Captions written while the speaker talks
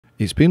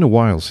It's been a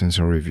while since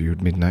I reviewed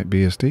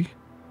MidnightBSD.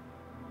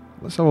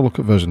 Let's have a look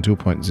at version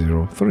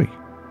 2.03.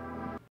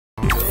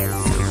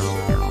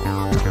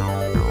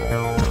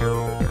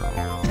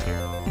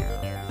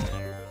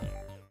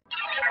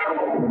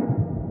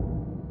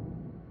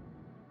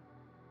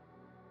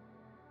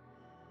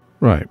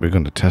 Right, we're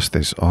going to test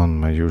this on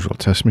my usual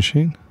test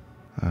machine.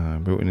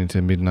 Booting into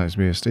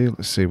MidnightBSD,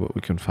 let's see what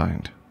we can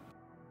find.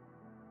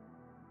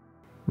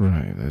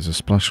 Right, there's a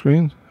splash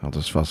screen. I'll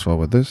just fast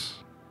forward this.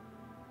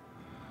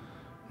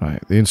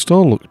 Right, the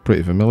install looks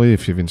pretty familiar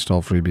if you've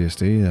installed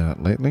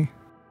FreeBSD lately.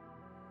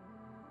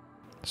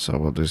 So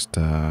we'll just,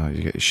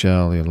 you get your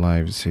shell, your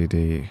live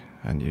CD,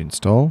 and you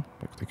install.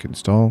 We click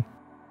install.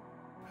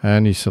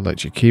 And you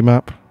select your key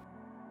map.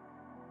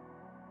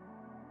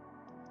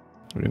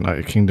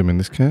 United Kingdom in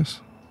this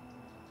case.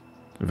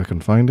 If I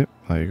can find it,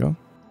 there you go.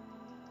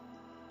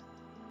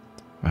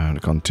 And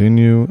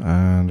continue,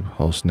 and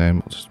host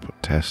name, I'll just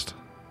put test.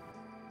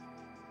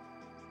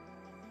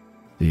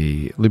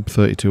 The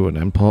lib32 and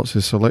imports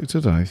is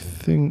selected. I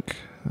think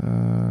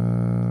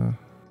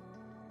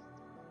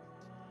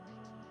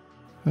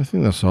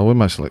that's all. We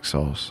might select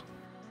source.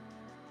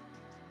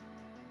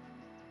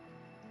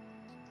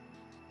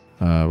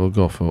 We'll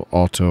go for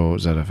auto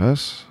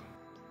ZFS.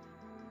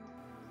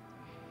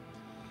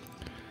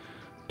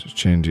 Just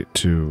change it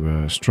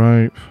to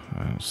Stripe.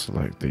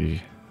 Select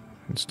the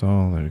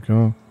install. There we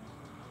go.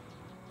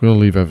 We'll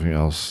leave everything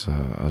else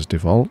as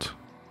default.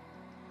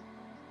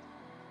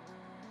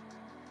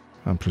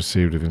 And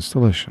proceed with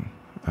installation.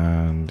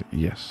 And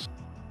yes.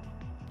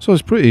 So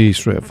it's pretty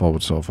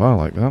straightforward so far,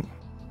 like that.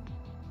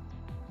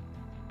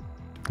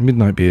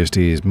 MidnightBSD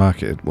is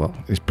marketed, well,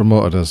 it's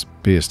promoted as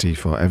BSD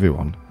for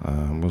everyone.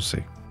 We'll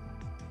see.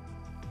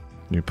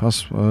 New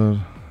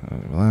password,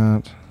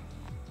 that.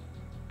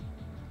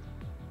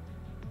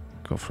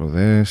 Go through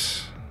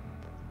this.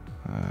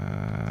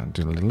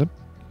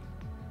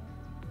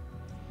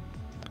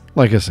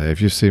 Like I say,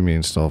 if you've seen me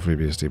install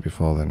FreeBSD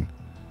before, then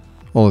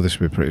all of this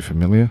will be pretty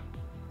familiar.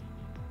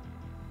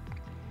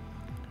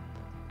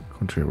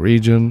 Country,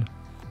 region,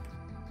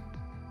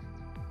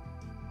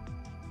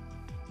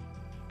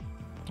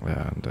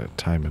 and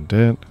time and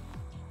date.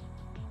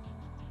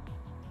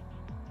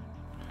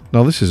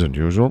 Now this is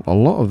unusual. A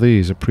lot of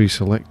these are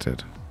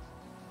pre-selected.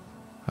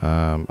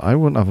 I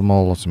wouldn't have them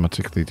all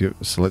automatically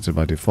selected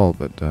by default,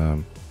 but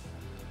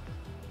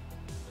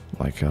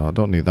like I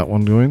don't need that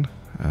one doing.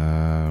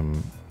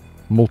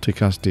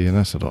 Multicast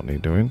DNS I don't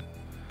need doing.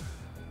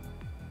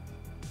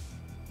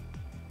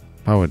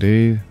 Power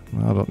D,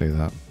 I don't need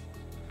that.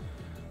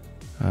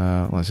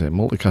 Let's say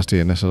multicast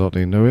DNS I don't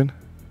need doing.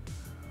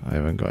 I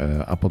haven't got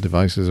Apple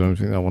devices or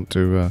anything that I want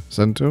to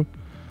send to.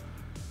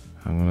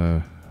 I'm going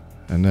to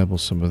enable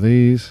some of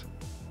these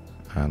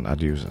and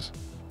add users.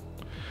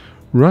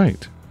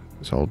 Right,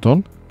 it's all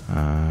done.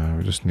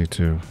 We just need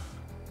to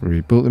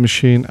reboot the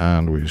machine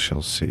and we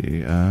shall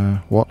see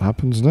what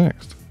happens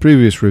next.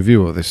 Previous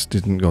review of this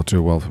didn't go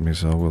too well for me,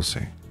 so we'll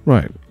see.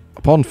 Right.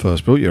 Upon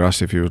first boot, you're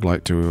asked if you would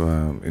like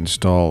to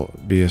install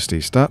BSD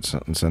stats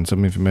and send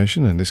some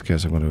information. In this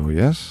case, I'm going to go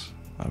yes.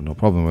 I have no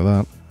problem with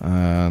that.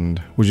 And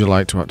would you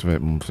like to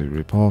activate monthly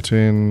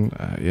reporting?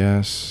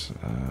 Yes.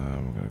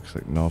 I'm going to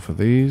click no for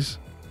these.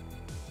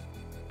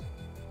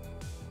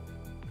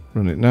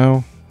 Run it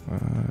now.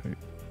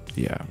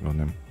 Yeah, run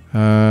them.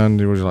 And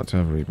would you like to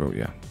have a reboot?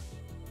 Yeah.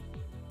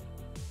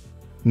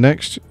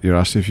 Next, you're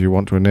asked if you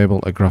want to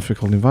enable a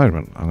graphical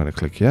environment. I'm going to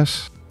click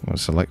yes. I'm going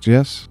to select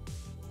yes.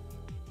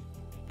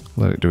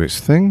 Let it do its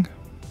thing.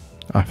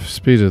 I've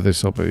speeded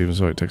this up, even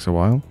so it takes a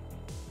while.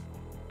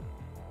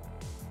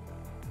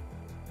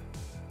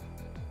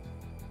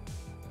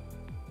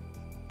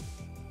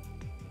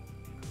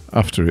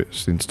 After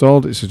it's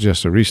installed, it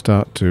suggests a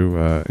restart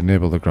to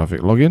enable the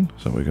graphic login.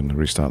 So we're going to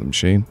restart the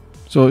machine.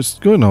 So it's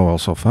going all well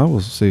so far.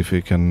 We'll see if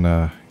we can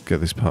get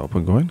this part up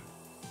and going.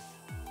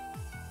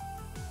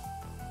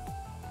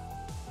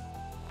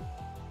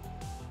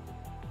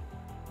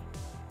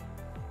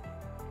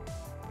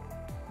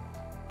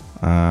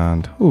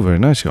 And, oh, very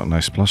nice. Got a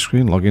nice splash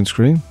screen, login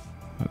screen.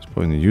 Let's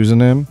put in the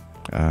username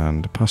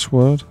and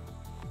password.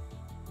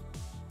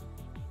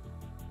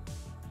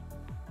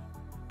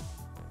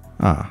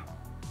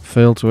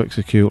 Failed to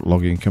execute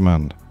login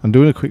command. And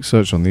doing a quick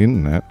search on the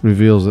internet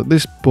reveals that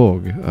this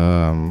bug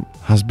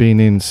has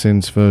been in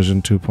since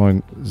version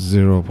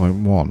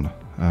 2.0.1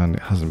 and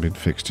it hasn't been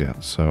fixed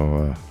yet.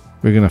 So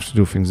we're going to have to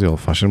do things the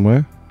old-fashioned way.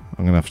 I'm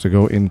going to have to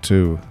go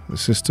into the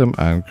system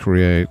and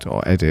create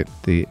or edit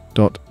the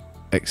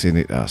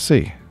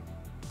 .xinit.rc,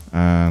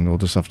 and we'll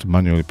just have to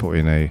manually put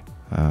in a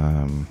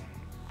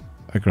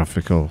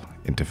graphical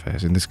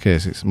interface. In this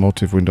case, it's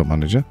Motive Window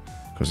Manager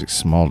because it's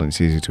small and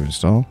it's easy to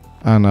install.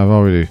 And I've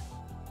already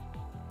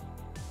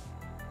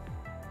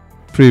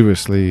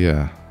previously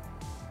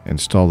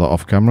installed that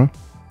off camera.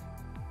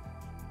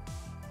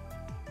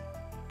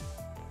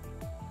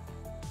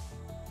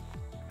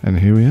 And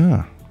here we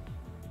are.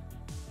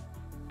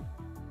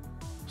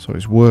 So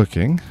it's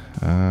working,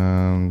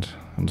 and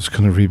I'm just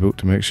going to reboot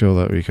to make sure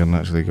that we can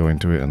actually go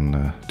into it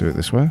and do it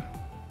this way.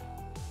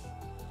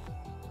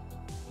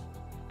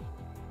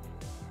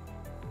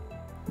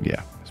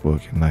 Yeah, it's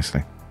working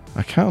nicely.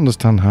 I can't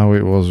understand how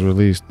it was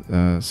released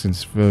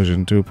since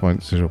version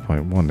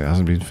 2.0.1. It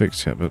hasn't been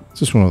fixed yet, but it's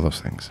just one of those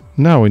things.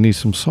 Now we need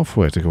some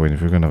software to go in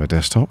if we're going to have a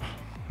desktop.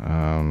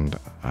 And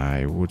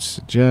I would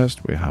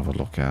suggest we have a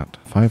look at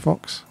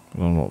Firefox. I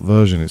don't know what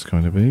version it's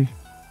going to be.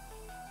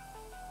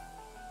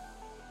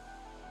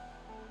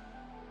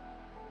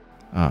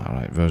 Ah,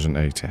 right, version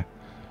 80.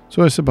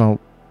 So it's about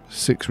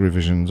 6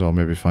 revisions or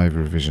maybe 5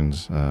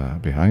 revisions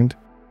behind.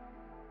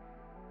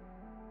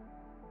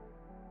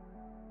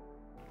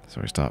 So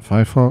we start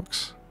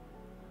Firefox.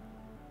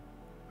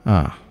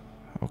 Ah,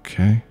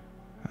 okay.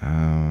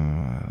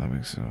 Let me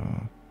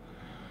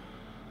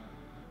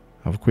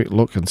have a quick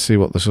look and see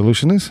what the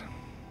solution is.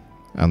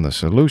 And the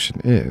solution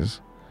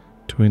is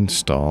to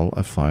install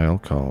a file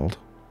called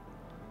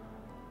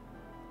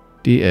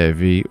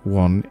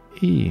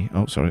DAV1E.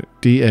 Oh, sorry,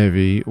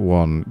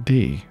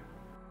 DAV1D.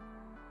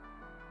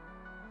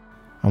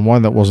 And why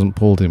that wasn't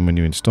pulled in when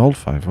you installed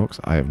Firefox,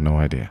 I have no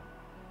idea.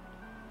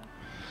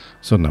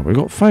 So now we've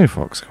got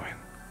Firefox going.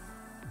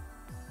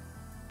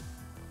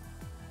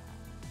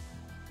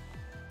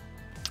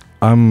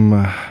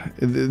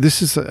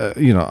 This is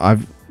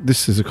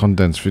this is a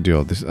condensed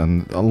video.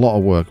 And a lot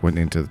of work went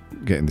into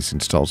getting this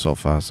installed so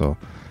far, so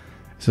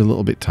it's a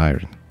little bit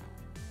tiring.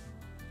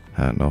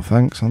 No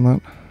thanks on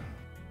that.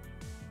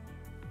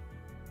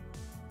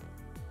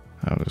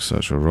 I'll just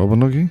search for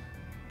RoboNuggie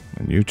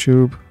on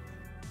YouTube.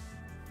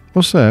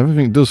 I'll say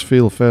everything does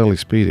feel fairly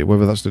speedy,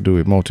 whether that's to do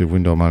with Motive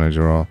Window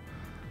Manager or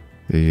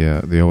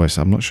the OS,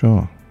 I'm not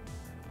sure.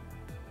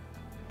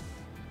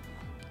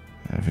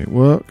 Everything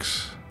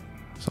works.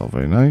 It's all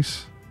very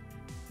nice.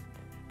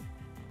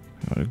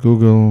 Go to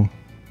Google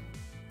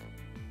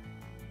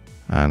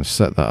and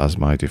set that as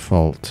my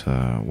default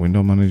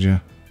window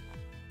manager.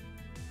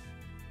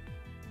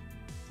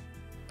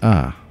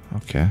 Ah,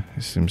 okay.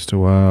 It seems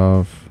to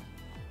have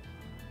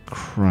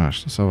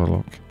crashed. Let's have a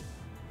look.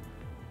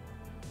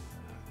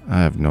 I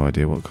have no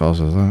idea what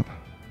causes that.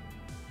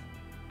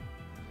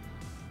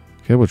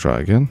 Okay, we'll try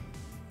again.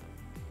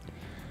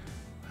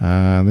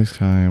 This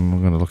time we're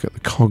going to look at the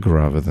cog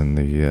rather than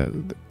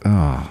the...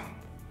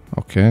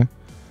 okay.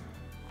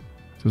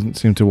 Doesn't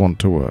seem to want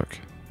to work.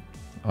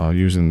 Or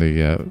using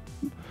the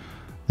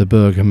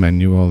burger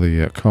menu or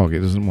the cog,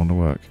 it doesn't want to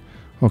work.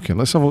 Okay,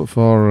 let's have a look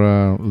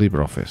for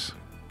LibreOffice.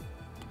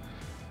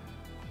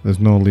 There's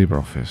no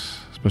LibreOffice,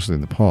 especially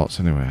in the ports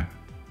anyway.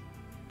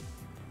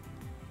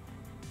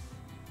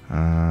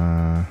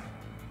 We'll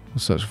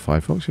search for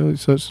Firefox. Yeah,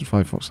 search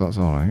for Firefox, that's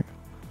alright.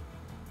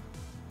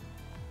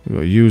 We've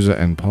got user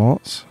end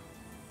ports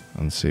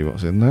and see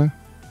what's in there.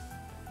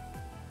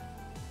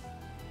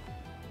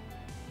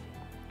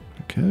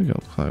 Okay, we've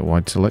got quite a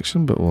wide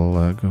selection, but we'll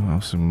go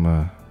have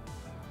some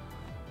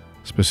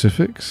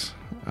specifics.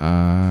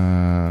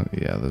 Yeah,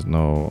 there's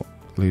no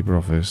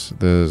LibreOffice.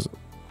 There's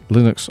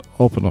Linux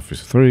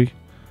OpenOffice 3,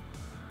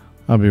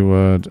 Abbey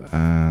Word,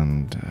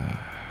 and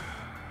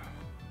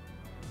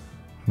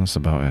that's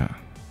about it.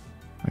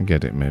 I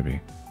get it,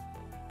 maybe.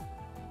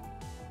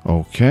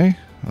 Okay,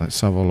 let's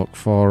have a look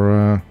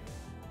for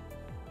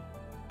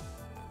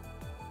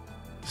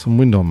some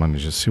window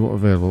managers, see what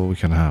available we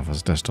can have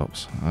as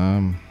desktops.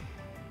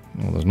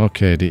 Well, there's no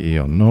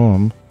KDE or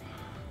GNOME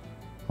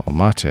or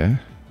Mate.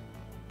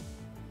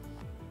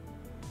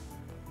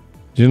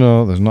 Do you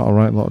know, there's not a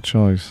right lot of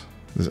choice.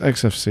 There's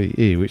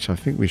XFCE, which I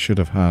think we should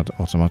have had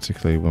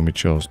automatically when we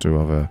chose to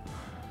have a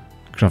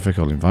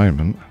graphical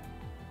environment.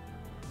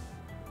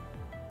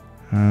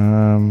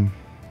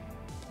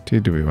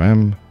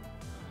 TWM,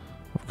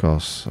 of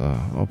course,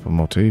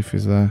 OpenMotif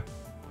is there.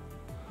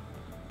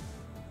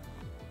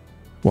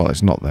 Well,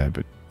 it's not there,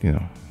 but you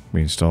know,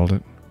 we installed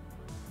it.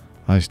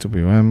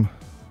 ISWM.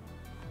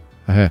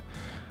 I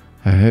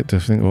hate to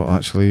think what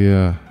actually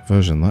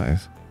version that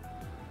is.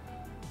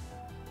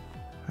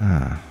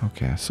 Ah,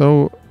 okay.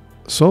 So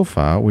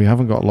far we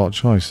haven't got a lot of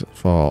choice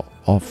for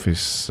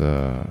Office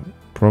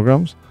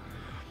programs.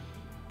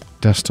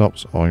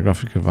 Desktops or in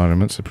graphic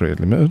environments are pretty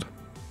limited.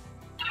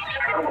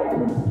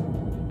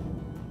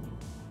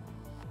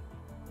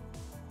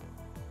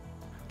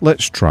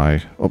 Let's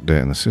try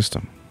updating the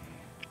system.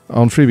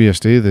 On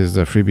FreeBSD, there's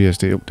the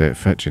FreeBSD Update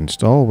Fetch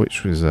install,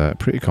 which is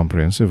pretty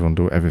comprehensive and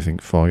do everything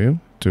for you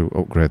to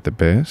upgrade the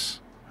base.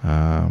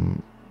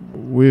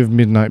 With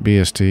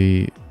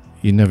MidnightBSD,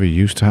 you never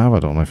used to have, I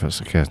don't know if that's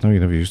the case, no, you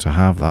never used to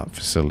have that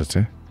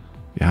facility.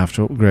 You have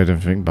to upgrade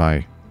everything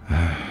by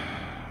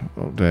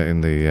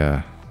updating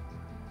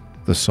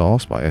the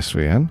source by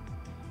SVN.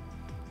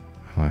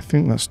 And I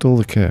think that's still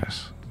the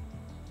case.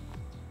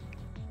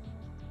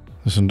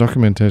 There's some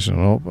documentation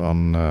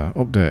on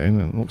updating,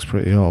 and it looks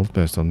pretty old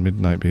based on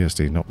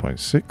MidnightBSD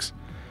 0.6,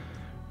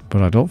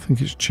 but I don't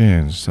think it's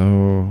changed,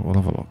 so we'll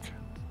have a look.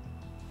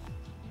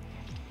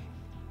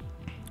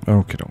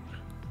 Okie doke.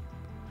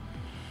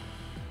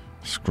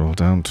 Scroll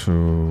down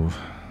to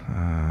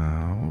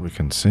what we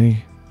can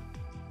see.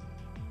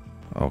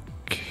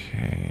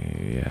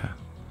 Okay, yeah.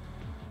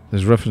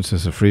 There's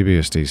references to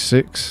FreeBSD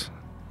 6,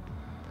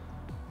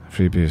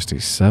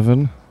 FreeBSD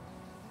 7.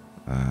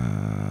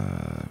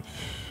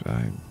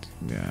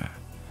 Yeah.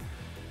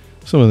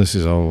 Some of this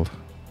is old.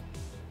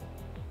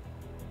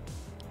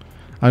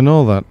 I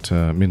know that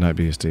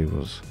MidnightBSD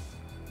was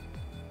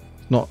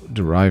not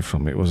derived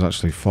from it, was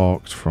actually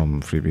forked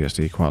from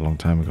FreeBSD quite a long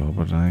time ago,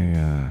 but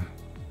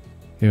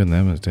even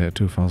then it was dated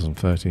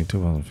 2013,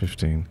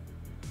 2015.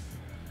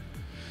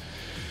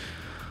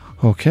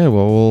 Okay,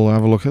 well, we'll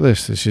have a look at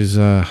this. This is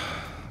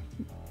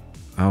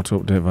how to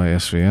update via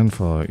SVN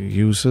for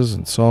users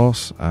and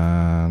source,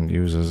 and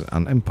users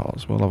and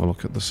imports. We'll have a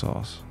look at the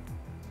source.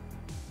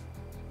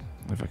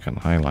 If I can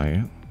highlight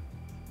it.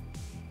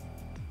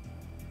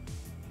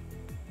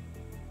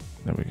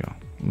 There we go.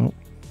 Nope.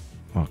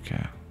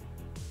 Okay.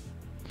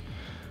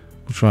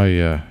 We'll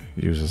try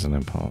users and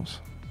imports.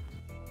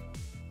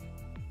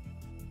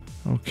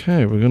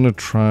 Okay, we're going to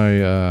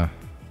try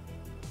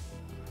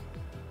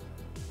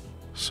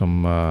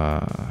some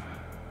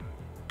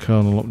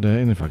kernel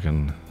updating, if I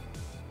can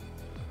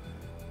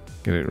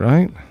get it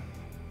right.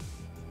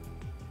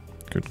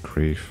 Good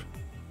grief.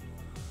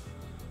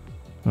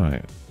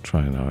 Alright,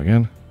 try now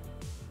again.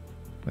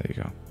 There you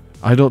go.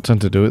 I don't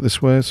tend to do it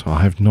this way, so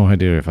I have no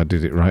idea if I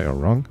did it right or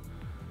wrong.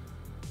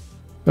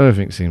 But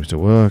everything seems to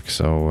work,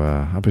 so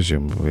I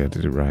presume I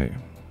did it right.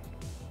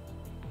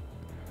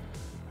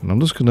 And I'm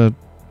just gonna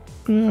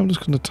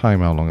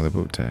time how long the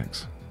boot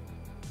takes.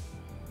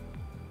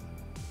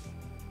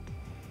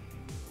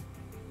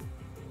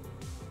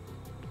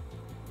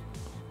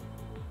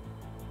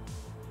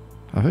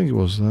 I think it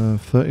was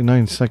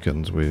 39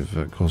 seconds with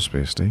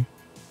GhostBSD.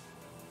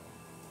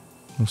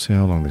 We'll see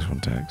how long this one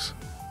takes.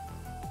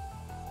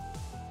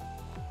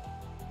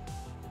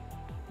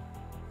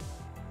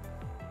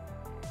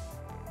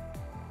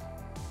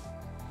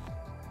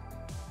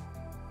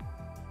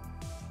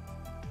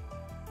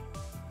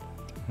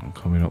 I'm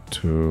coming up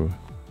to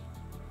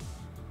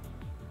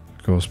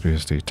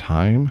GhostBSD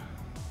time.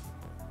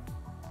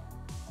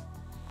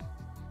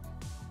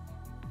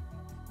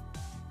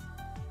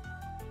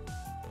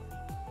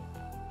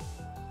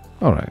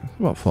 Alright,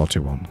 about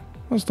 41.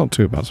 That's not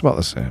too bad, it's about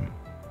the same.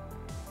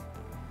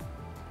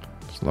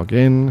 Let's log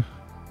in.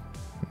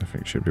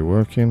 Everything should be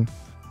working.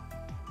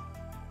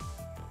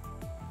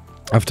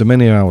 After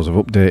many hours of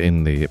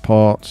updating the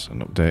ports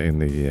and updating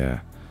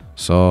the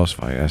source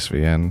via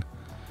SVN,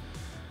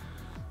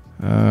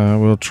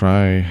 we'll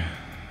try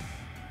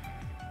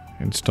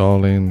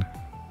installing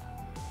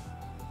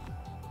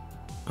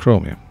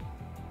Chromium.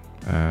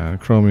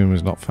 Chromium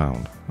is not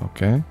found,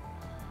 okay?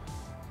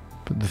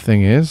 But the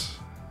thing is,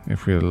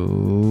 if we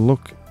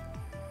look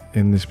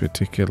in this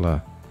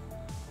particular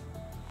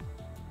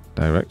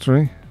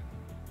directory,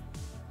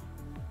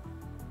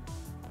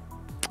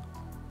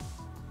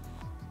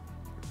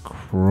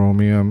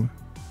 Chromium,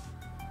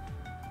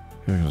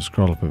 we're going to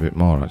scroll up a bit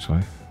more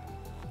actually.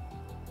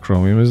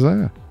 Chromium is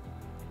there.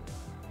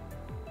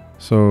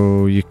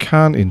 So you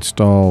can't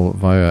install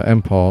via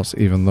imports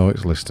even though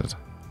it's listed.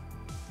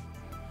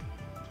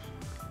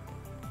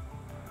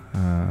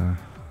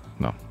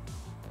 No.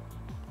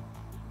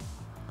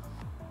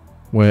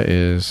 Where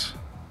is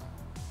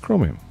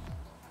Chromium?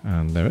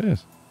 And there it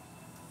is.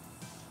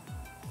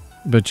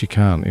 But you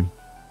can't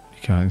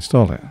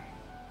install it.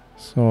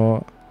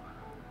 So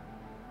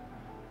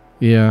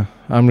yeah,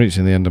 I'm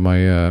reaching the end of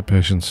my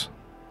patience.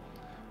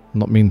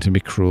 Not mean to be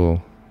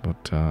cruel,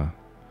 but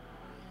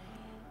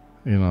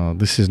you know,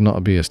 this is not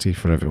a BSD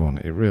for everyone.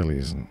 It really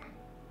isn't.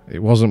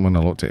 It wasn't when I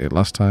looked at it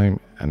last time,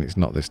 and it's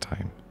not this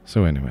time.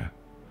 So anyway,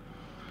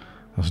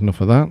 that's enough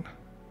of that.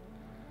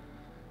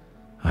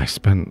 I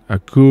spent a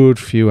good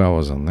few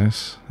hours on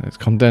this. It's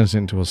condensed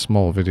into a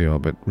small video,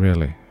 but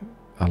really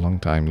a long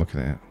time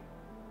looking at it.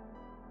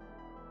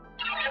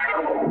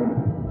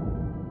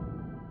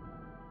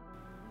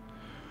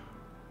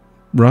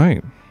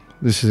 Right,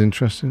 this is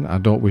interesting. I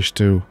don't wish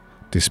to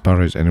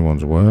disparage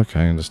anyone's work.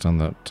 I understand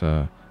that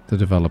the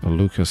developer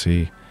Lucas,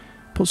 he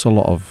puts a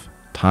lot of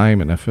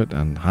time and effort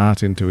and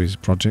heart into his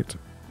project,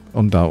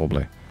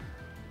 undoubtedly.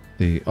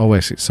 The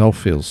OS itself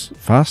feels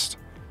fast,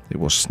 it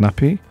was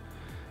snappy,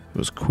 it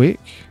was quick,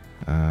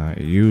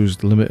 it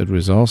used limited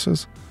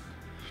resources.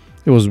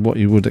 It was what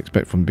you would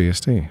expect from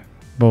BSD,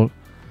 but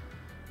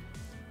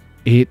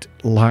it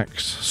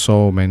lacks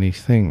so many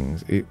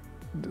things. A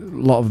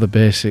lot of the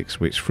basics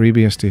which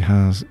FreeBSD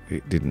has,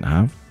 it didn't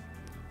have.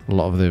 A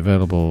lot of the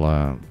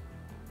available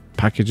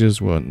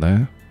packages weren't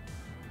there.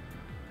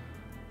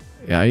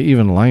 Yeah,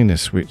 even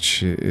Linus,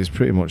 which is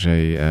pretty much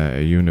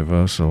a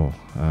universal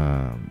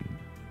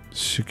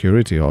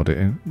security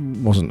auditing,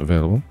 wasn't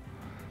available.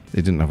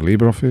 It didn't have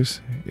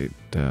LibreOffice. It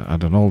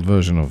had an old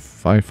version of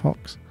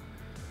Firefox.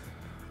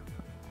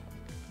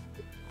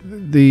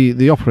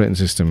 The operating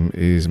system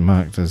is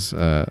marked as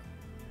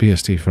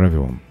BSD for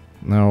everyone.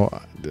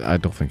 Now, I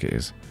don't think it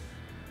is.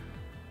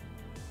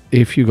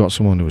 If you got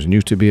someone who was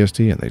new to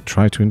BSD and they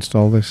try to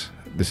install this,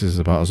 this is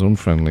about as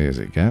unfriendly as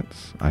it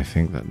gets. I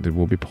think that they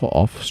will be put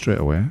off straight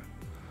away.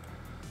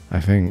 I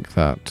think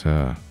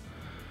that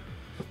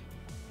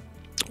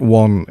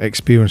one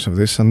experience of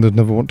this and they'd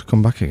never want to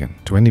come back again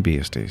to any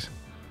BSDs.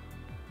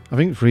 I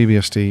think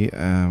FreeBSD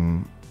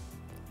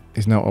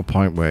is now at a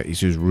point where it's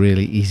just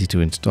really easy to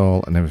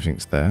install and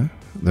everything's there.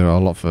 There are a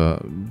lot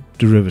of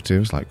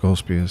derivatives like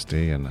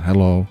GhostBSD and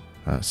Hello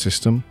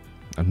System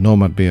and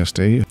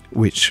NomadBSD,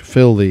 which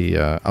fill the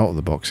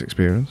out-of-the-box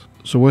experience.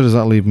 So where does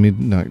that leave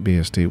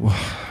MidnightBSD? Well,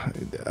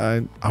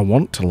 I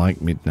want to like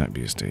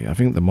MidnightBSD. I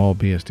think the more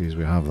BSDs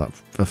we have that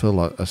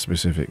fulfill a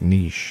specific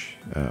niche,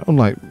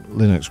 unlike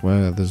Linux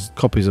where there's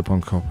copies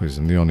upon copies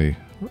and the only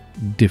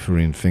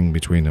differing thing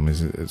between them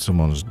is that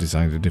someone's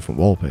designed a different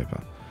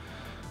wallpaper.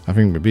 I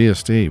think with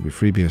BSD, with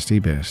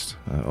FreeBSD based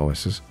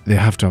OSs, they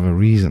have to have a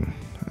reason,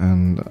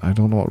 and I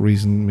don't know what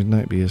reason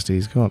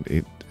MidnightBSD's got.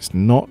 It's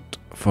not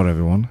for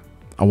everyone.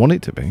 I want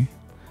it to be,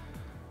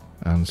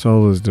 and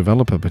so does the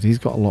developer, but he's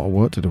got a lot of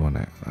work to do on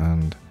it.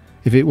 And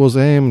if it was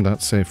aimed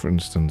at, say for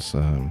instance,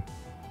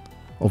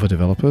 other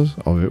developers,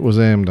 or if it was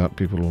aimed at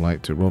people who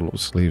like to roll up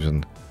sleeves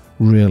and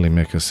really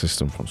make a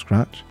system from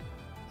scratch,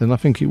 then I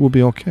think it would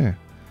be okay.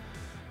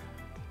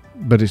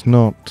 But it's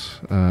not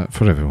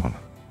for everyone.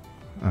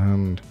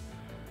 And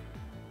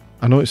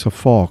I know it's a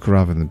fork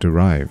rather than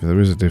derive. There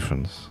is a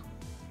difference.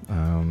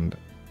 And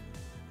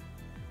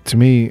to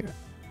me,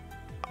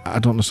 I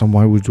don't understand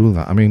why we do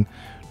that. I mean,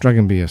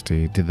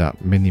 DragonBSD did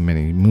that many,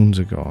 many moons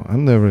ago,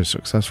 and they're very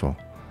successful.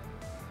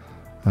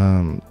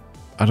 I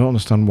don't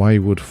understand why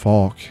you would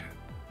fork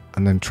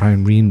and then try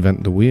and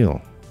reinvent the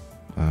wheel.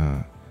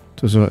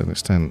 To a certain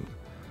extent,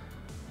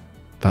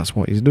 that's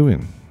what he's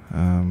doing.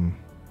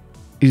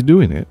 He's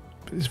doing it,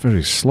 but it's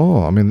very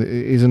slow. I mean, it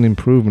is an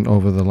improvement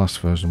over the last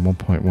version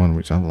 1.1,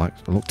 which I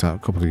looked at a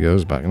couple of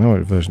years back. Now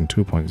at version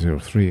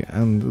 2.03,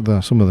 and there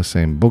are some of the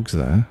same bugs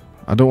there.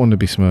 I don't want to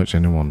besmirch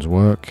anyone's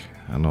work.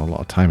 I know a lot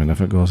of time and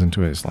effort goes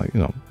into it. It's like,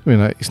 I mean,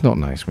 it's not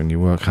nice when you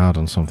work hard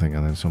on something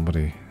and then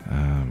somebody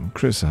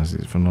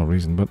criticizes it for no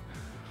reason. But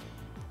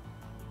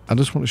I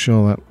just want to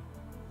show that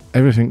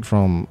everything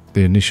from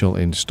the initial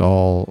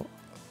install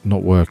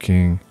not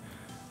working,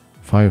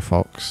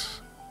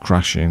 Firefox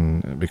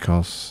crashing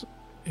because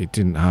it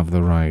didn't have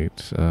the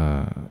right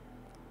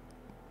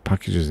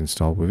packages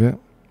installed with it,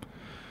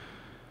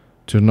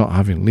 to not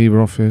having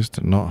LibreOffice,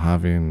 to not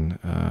having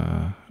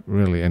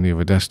really any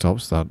other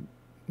desktops that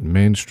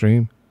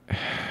mainstream.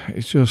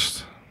 It's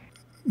just,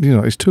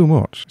 it's too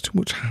much. It's too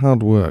much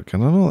hard work.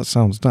 And I know that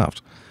sounds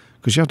daft,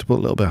 because you have to put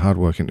a little bit of hard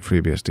work into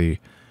FreeBSD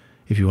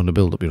if you want to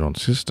build up your own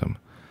system.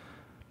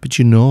 But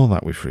you know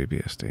that with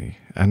FreeBSD.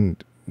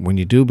 And when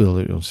you do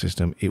build your own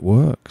system, it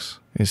works.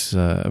 It's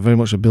very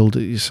much a build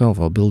it yourself,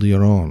 or build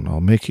your own,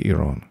 or make it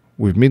your own.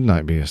 With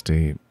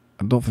MidnightBSD,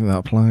 I don't think that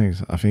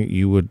applies. I think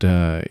you would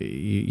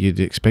you'd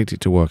expect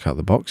it to work out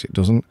the box. It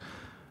doesn't.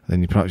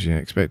 Then you perhaps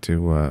expect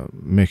to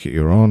make it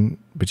your own,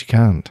 but you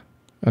can't.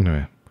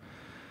 Anyway,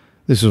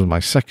 this was my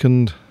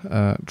second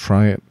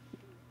try at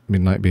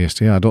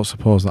MidnightBSD. I don't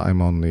suppose that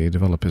I'm on the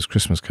developer's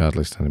Christmas card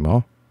list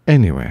anymore.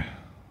 Anyway,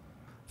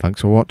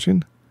 thanks for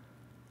watching,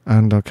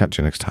 and I'll catch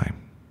you next time.